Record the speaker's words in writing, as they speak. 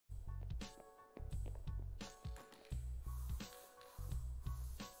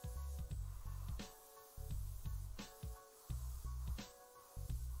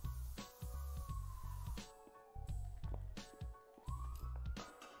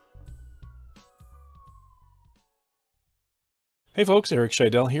Hey folks, Eric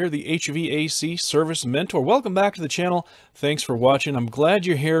Scheidel here, the HVAC Service Mentor. Welcome back to the channel. Thanks for watching. I'm glad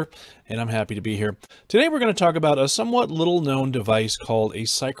you're here, and I'm happy to be here. Today we're going to talk about a somewhat little-known device called a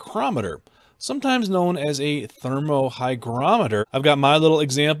psychrometer, sometimes known as a thermohygrometer. I've got my little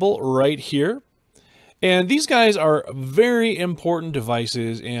example right here. And these guys are very important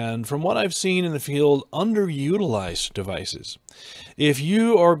devices, and from what I've seen in the field, underutilized devices. If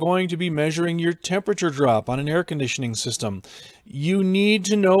you are going to be measuring your temperature drop on an air conditioning system, you need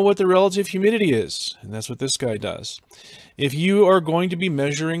to know what the relative humidity is, and that's what this guy does. If you are going to be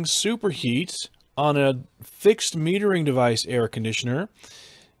measuring superheat on a fixed metering device air conditioner,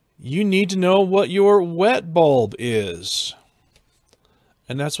 you need to know what your wet bulb is,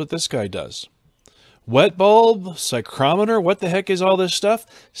 and that's what this guy does. Wet bulb, psychrometer, what the heck is all this stuff?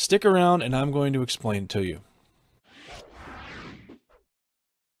 Stick around and I'm going to explain it to you.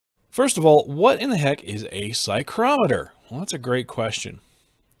 First of all, what in the heck is a psychrometer? Well, that's a great question.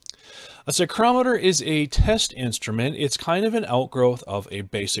 A psychrometer is a test instrument. It's kind of an outgrowth of a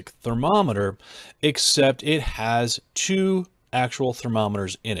basic thermometer, except it has two actual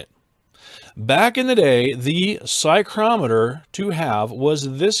thermometers in it. Back in the day, the psychrometer to have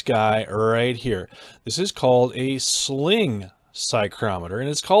was this guy right here. This is called a Sling Cyclometer, and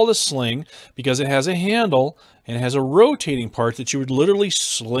it's called a sling because it has a handle and it has a rotating part that you would literally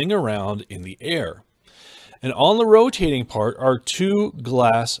sling around in the air. And on the rotating part are two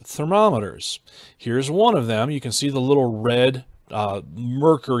glass thermometers. Here's one of them. You can see the little red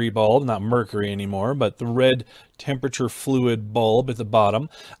mercury bulb, not mercury anymore, but the red temperature fluid bulb at the bottom.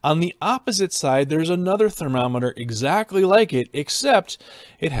 On the opposite side, there's another thermometer exactly like it, except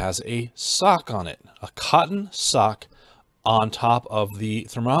it has a sock on it, a cotton sock on top of the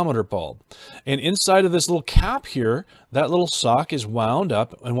thermometer bulb. And inside of this little cap here, that little sock is wound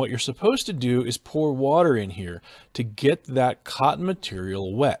up, and what you're supposed to do is pour water in here to get that cotton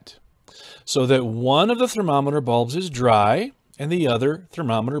material wet, so that one of the thermometer bulbs is dry and the other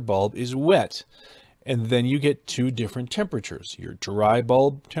thermometer bulb is wet. And then you get two different temperatures, your dry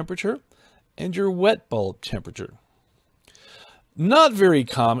bulb temperature and your wet bulb temperature. Not very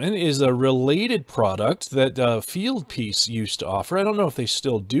common is a related product that Field Piece used to offer. I don't know if they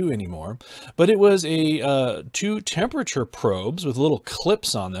still do anymore, but it was a two temperature probes with little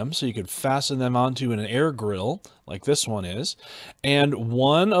clips on them, so you could fasten them onto an air grill like this one is. And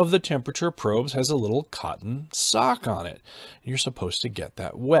one of the temperature probes has a little cotton sock on it. You're supposed to get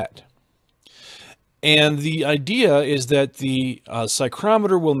that wet. And the idea is that the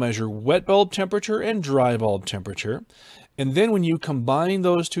psychrometer will measure wet bulb temperature and dry bulb temperature. And then when you combine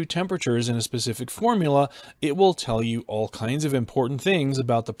those two temperatures in a specific formula, it will tell you all kinds of important things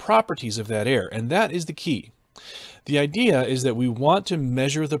about the properties of that air. And that is the key. The idea is that we want to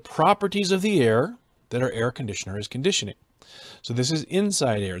measure the properties of the air that our air conditioner is conditioning. So this is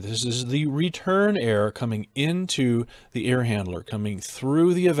inside air. This is the return air coming into the air handler, coming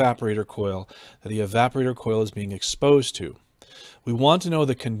through the evaporator coil that the evaporator coil is being exposed to. We want to know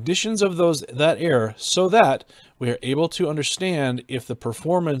the conditions of that air so that we are able to understand if the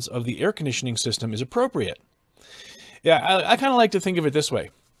performance of the air conditioning system is appropriate. Yeah, I kind of like to think of it this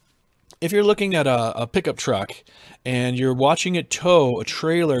way. If you're looking at a pickup truck and you're watching it tow a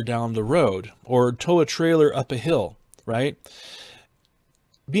trailer down the road or tow a trailer up a hill, right?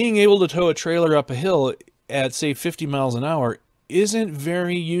 Being able to tow a trailer up a hill at, say, 50 miles an hour isn't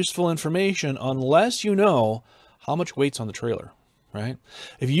very useful information unless you know how much weight's on the trailer, right?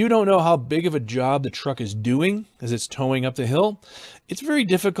 If you don't know how big of a job the truck is doing as it's towing up the hill, it's very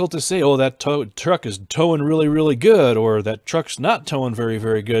difficult to say, oh, that truck is towing really, really good, or that truck's not towing very,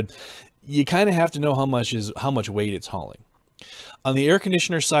 very good. You kind of have to know how much weight it's hauling. On the air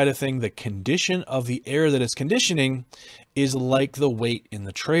conditioner side of things, the condition of the air that it's conditioning is like the weight in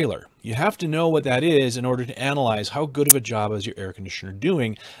the trailer. You have to know what that is in order to analyze how good of a job is your air conditioner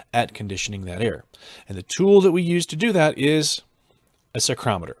doing at conditioning that air. And the tool that we use to do that is a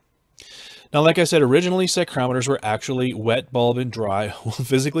psychrometer. Now, like I said, originally psychrometers were actually wet bulb and dry,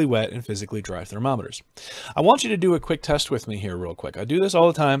 physically wet and physically dry thermometers. I want you to do a quick test with me here real quick. I do this all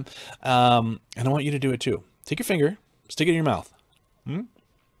the time, and I want you to do it too. Take your finger, stick it in your mouth. Now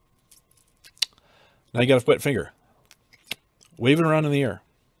you got a wet finger. Wave it around in the air.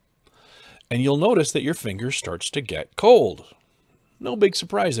 And you'll notice that your finger starts to get cold. No big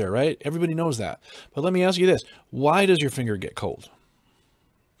surprise there, right? Everybody knows that. But let me ask you this. Why does your finger get cold?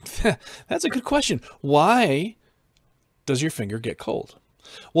 That's a good question. Why does your finger get cold?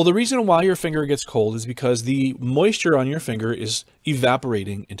 Well, the reason why your finger gets cold is because the moisture on your finger is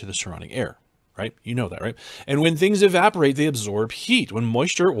evaporating into the surrounding air. right? You know that, right? And when things evaporate, they absorb heat. When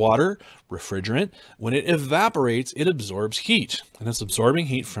moisture, water, refrigerant, when it evaporates, it absorbs heat. And it's absorbing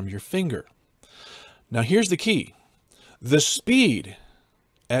heat from your finger. Now here's the key. The speed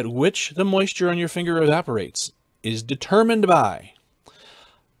at which the moisture on your finger evaporates is determined by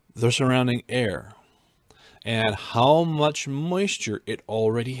the surrounding air and how much moisture it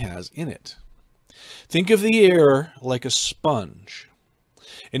already has in it. Think of the air like a sponge.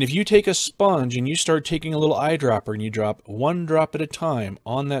 And if you take a sponge and you start taking a little eyedropper and you drop one drop at a time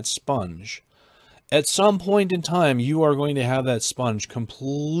on that sponge, at some point in time, you are going to have that sponge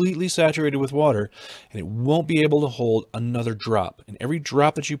completely saturated with water, and it won't be able to hold another drop. And every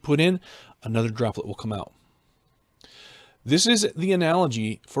drop that you put in, another droplet will come out. This is the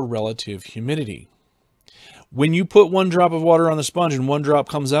analogy for relative humidity. When you put one drop of water on the sponge and one drop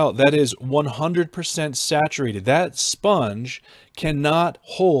comes out, that is 100% saturated. That sponge cannot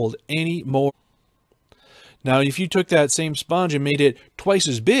hold any more. Now, if you took that same sponge and made it twice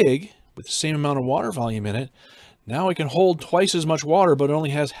as big, with the same amount of water volume in it, now it can hold twice as much water, but it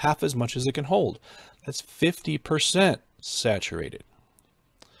only has half as much as it can hold. That's 50% saturated.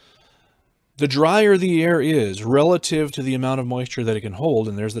 The drier the air is relative to the amount of moisture that it can hold,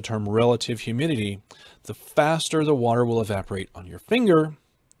 and there's the term relative humidity, the faster the water will evaporate on your finger,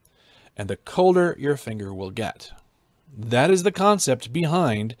 and the colder your finger will get. That is the concept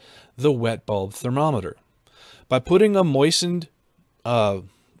behind the wet bulb thermometer. By putting a moistened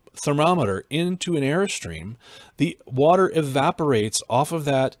thermometer into an airstream, the water evaporates off of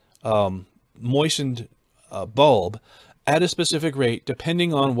that moistened bulb at a specific rate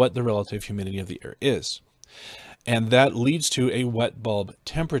depending on what the relative humidity of the air is. And that leads to a wet bulb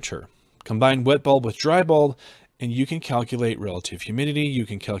temperature. Combine wet bulb with dry bulb and you can calculate relative humidity, you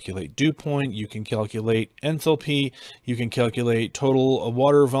can calculate dew point, you can calculate enthalpy, you can calculate total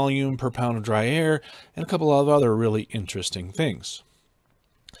water volume per pound of dry air, and a couple of other really interesting things.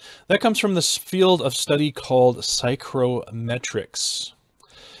 That comes from this field of study called Psychrometrics.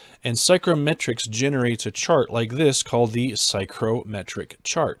 And Psychrometrics generates a chart like this called the Psychrometric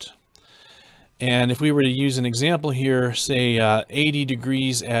Chart. And if we were to use an example here, say 80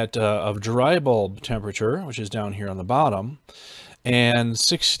 degrees of dry bulb temperature, which is down here on the bottom, and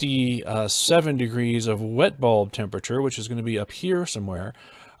 67 degrees of wet bulb temperature, which is going to be up here somewhere,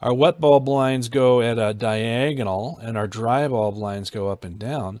 our wet bulb lines go at a diagonal and our dry bulb lines go up and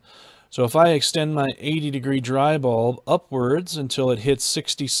down. So if I extend my 80-degree dry bulb upwards until it hits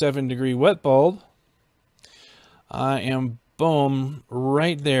 67-degree wet bulb, I am, boom,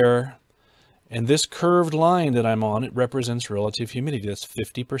 right there. And this curved line that I'm on, it represents relative humidity. That's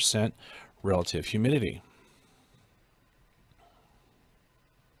 50% relative humidity.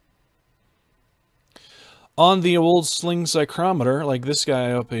 On the old Sling Cyclometer, like this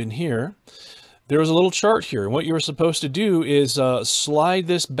guy up in here, there was a little chart here. And what you were supposed to do is slide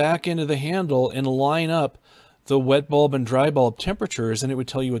this back into the handle and line up the wet bulb and dry bulb temperatures, and it would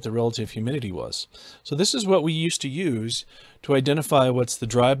tell you what the relative humidity was. So this is what we used to use to identify what's the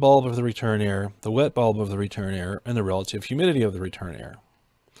dry bulb of the return air, the wet bulb of the return air, and the relative humidity of the return air.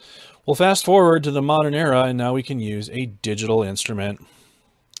 Well, fast forward to the modern era, and now we can use a digital instrument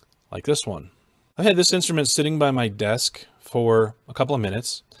like this one. I've had this instrument sitting by my desk for a couple of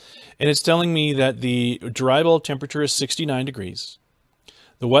minutes, and it's telling me that the dry bulb temperature is 69 degrees.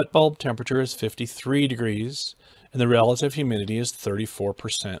 The wet bulb temperature is 53 degrees, and the relative humidity is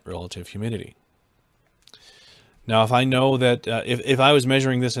 34% relative humidity. Now, if I know that, if I was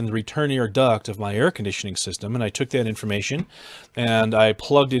measuring this in the return air duct of my air conditioning system, and I took that information and I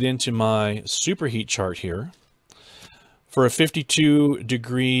plugged it into my superheat chart here, for a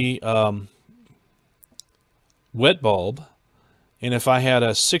 52-degree wet bulb, and if I had a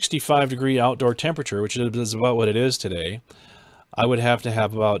 65-degree outdoor temperature, which is about what it is today, I would have to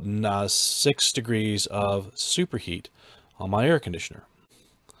have about 6 degrees of superheat on my air conditioner.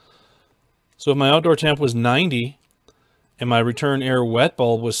 So if my outdoor temp was 90 and my return air wet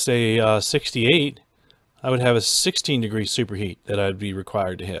bulb was, say, 68, I would have a 16-degree superheat that I'd be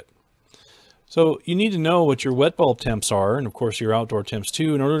required to hit. So you need to know what your wet bulb temps are, and of course your outdoor temps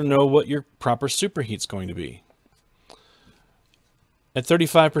too, in order to know what your proper superheat's going to be. At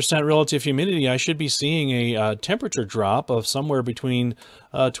 35% relative humidity, I should be seeing a temperature drop of somewhere between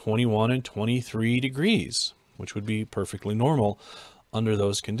 21 and 23 degrees, which would be perfectly normal under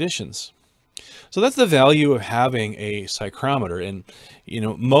those conditions. So that's the value of having a psychrometer. And, you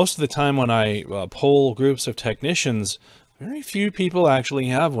know, most of the time when I poll groups of technicians, very few people actually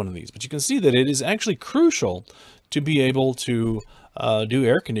have one of these. But you can see that it is actually crucial to be able to do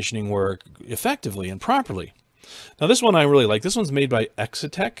air conditioning work effectively and properly. Now this one I really like. This one's made by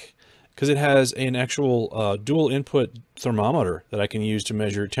Exitech, because it has an actual dual input thermometer that I can use to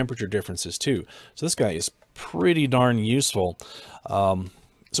measure temperature differences too. So this guy is pretty darn useful.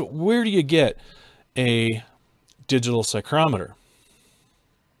 So where do you get a digital psychrometer?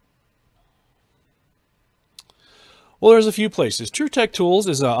 Well, there's a few places. TrueTech Tools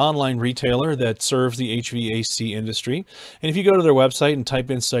is an online retailer that serves the HVAC industry. And if you go to their website and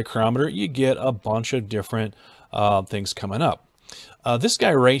type in psychrometer, you get a bunch of different things coming up. This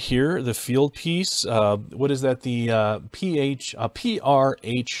guy right here, the field piece, what is that? The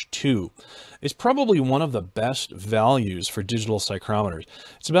PRH2 is probably one of the best values for digital psychrometers.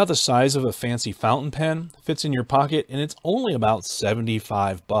 It's about the size of a fancy fountain pen, fits in your pocket, and it's only about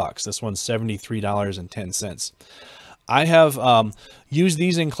 75 bucks. This one's $73.10. I have used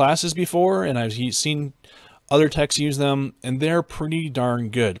these in classes before, and I've seen other techs use them, and they're pretty darn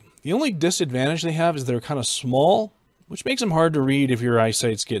good. The only disadvantage they have is they're kind of small, which makes them hard to read if your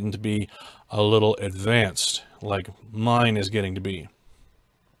eyesight's getting to be a little advanced, like mine is getting to be.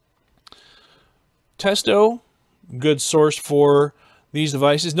 Testo, good source for these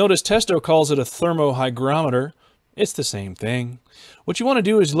devices. Notice Testo calls it a thermohygrometer. It's the same thing. What you want to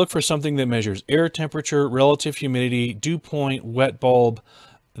do is look for something that measures air temperature, relative humidity, dew point, wet bulb.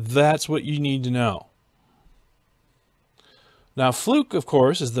 That's what you need to know. Now, Fluke, of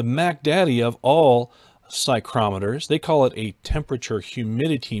course, is the Mac Daddy of all psychrometers. They call it a temperature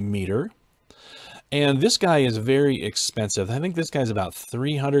humidity meter. And this guy is very expensive. I think this guy's about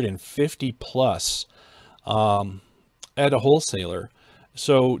 $350 plus at a wholesaler.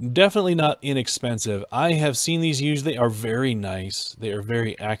 So definitely not inexpensive. I have seen these used. They are very nice. They are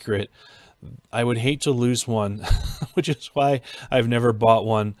very accurate. I would hate to lose one, which is why I've never bought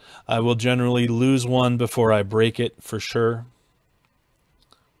one. I will generally lose one before I break it for sure.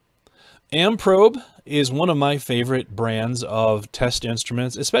 Amprobe is one of my favorite brands of test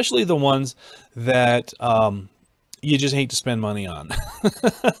instruments, especially the ones that you just hate to spend money on.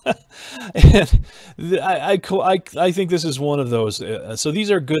 And I think this is one of those. So these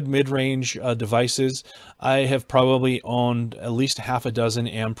are good mid-range devices. I have probably owned at least half a dozen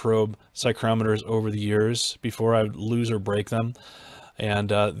Amprobe psychrometers over the years before I lose or break them. And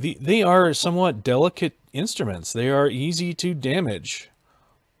they are somewhat delicate instruments. They are easy to damage.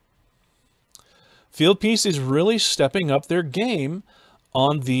 Fieldpiece is really stepping up their game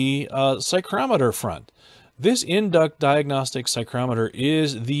on the psychrometer front. This in-duct diagnostic psychrometer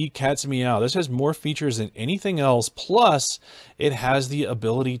is the cat's meow. This has more features than anything else. Plus, it has the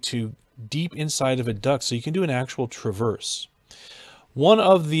ability to deep inside of a duct, so you can do an actual traverse. One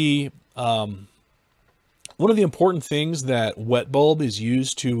of the important things that wet bulb is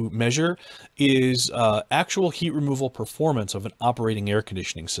used to measure is actual heat removal performance of an operating air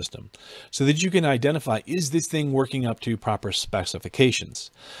conditioning system, so that you can identify, is this thing working up to proper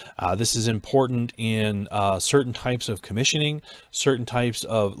specifications? This is important in certain types of commissioning, certain types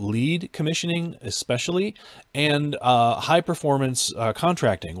of lead commissioning especially, and high performance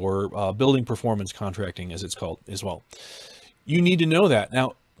contracting, or building performance contracting as it's called as well. You need to know that.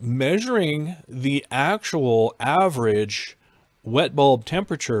 Now, measuring the actual average wet bulb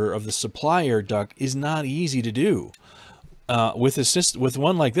temperature of the supply air duct is not easy to do. With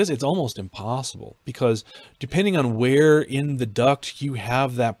one like this, it's almost impossible, because depending on where in the duct you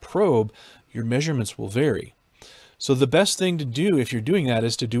have that probe, your measurements will vary. So the best thing to do if you're doing that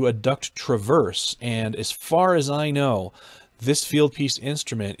is to do a duct traverse. And as far as I know, this Fieldpiece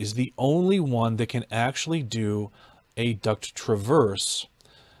instrument is the only one that can actually do a duct traverse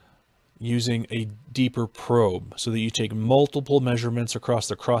using a deeper probe, so that you take multiple measurements across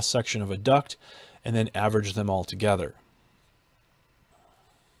the cross section of a duct and then average them all together.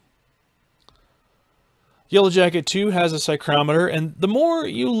 Yellow Jacket 2 has a psychrometer, and the more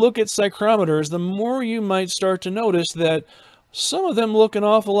you look at psychrometers, the more you might start to notice that some of them look an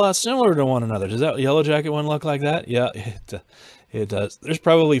awful lot similar to one another. Does that Yellow Jacket one look like that? Yeah, it does. There's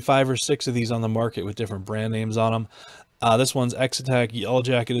probably 5 or 6 of these on the market with different brand names on them. This one's X-Attack, Yellow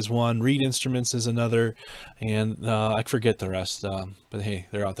Jacket is one, Reed Instruments is another, and I forget the rest, but hey,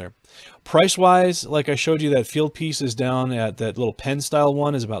 they're out there. Price-wise, like I showed you, that Fieldpiece is down at that little pen-style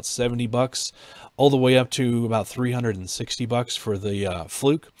one is about 70 bucks, all the way up to about 360 bucks for the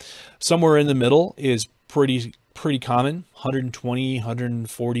Fluke. Somewhere in the middle is pretty common, 120,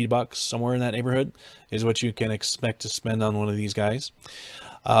 140 bucks, somewhere in that neighborhood is what you can expect to spend on one of these guys.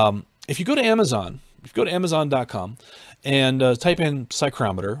 If you go to Amazon, Amazon.com and type in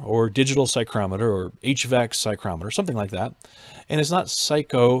psychrometer or digital psychrometer or HVAC psychrometer, something like that, and it's not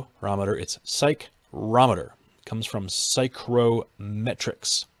psychrometer, it's psychrometer. It comes from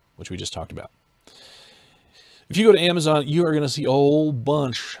Psychrometrics, which we just talked about. If you go to Amazon, you are going to see a whole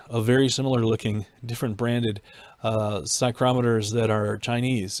bunch of very similar looking, different branded psychrometers that are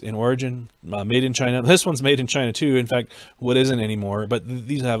Chinese in origin, made in China. This one's made in China too. In fact, what isn't anymore, but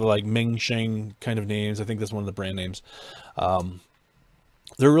these have like Ming Sheng kind of names. I think that's one of the brand names.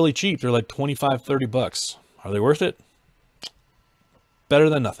 They're really cheap. They're like 25, 30 bucks. Are they worth it? Better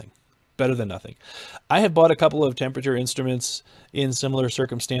than nothing. Better than nothing. I have bought a couple of temperature instruments in similar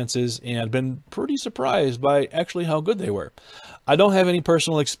circumstances and been pretty surprised by actually how good they were. I don't have any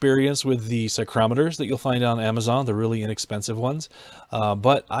personal experience with the psychrometers that you'll find on Amazon, the really inexpensive ones,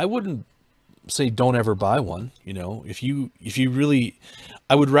 but I wouldn't say don't ever buy one. You know, if you really,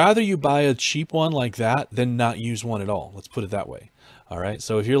 I would rather you buy a cheap one like that than not use one at all. Let's put it that way. All right.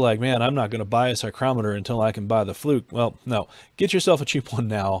 So if you're like, man, I'm not going to buy a psychrometer until I can buy the Fluke. Well, no, get yourself a cheap one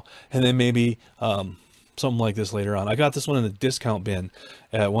now. And then maybe something like this later on. I got this one in the discount bin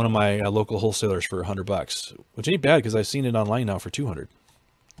at one of my local wholesalers for $100, which ain't bad because I've seen it online now for 200.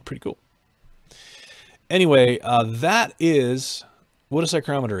 Pretty cool. Anyway, that is what a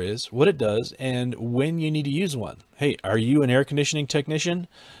psychrometer is, what it does, and when you need to use one. Hey, are you an air conditioning technician?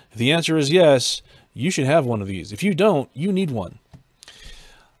 If the answer is yes, you should have one of these. If you don't, you need one.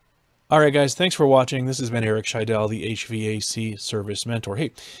 All right, guys, thanks for watching. This has been Eric Scheidel, the HVAC Service Mentor.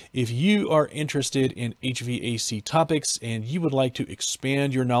 Hey, if you are interested in HVAC topics and you would like to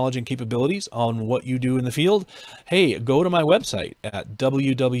expand your knowledge and capabilities on what you do in the field, hey, go to my website at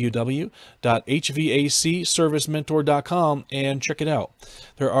www.hvacservicementor.com and check it out.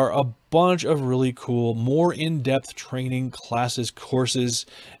 There are a bunch of really cool, more in-depth training classes, courses,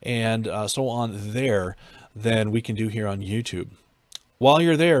 and so on there than we can do here on YouTube. While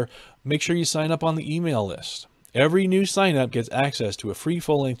you're there, make sure you sign up on the email list. Every new sign up gets access to a free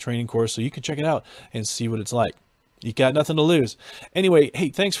full-length training course so you can check it out and see what it's like. You got nothing to lose. Anyway, hey,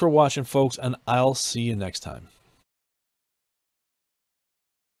 thanks for watching, folks, and I'll see you next time.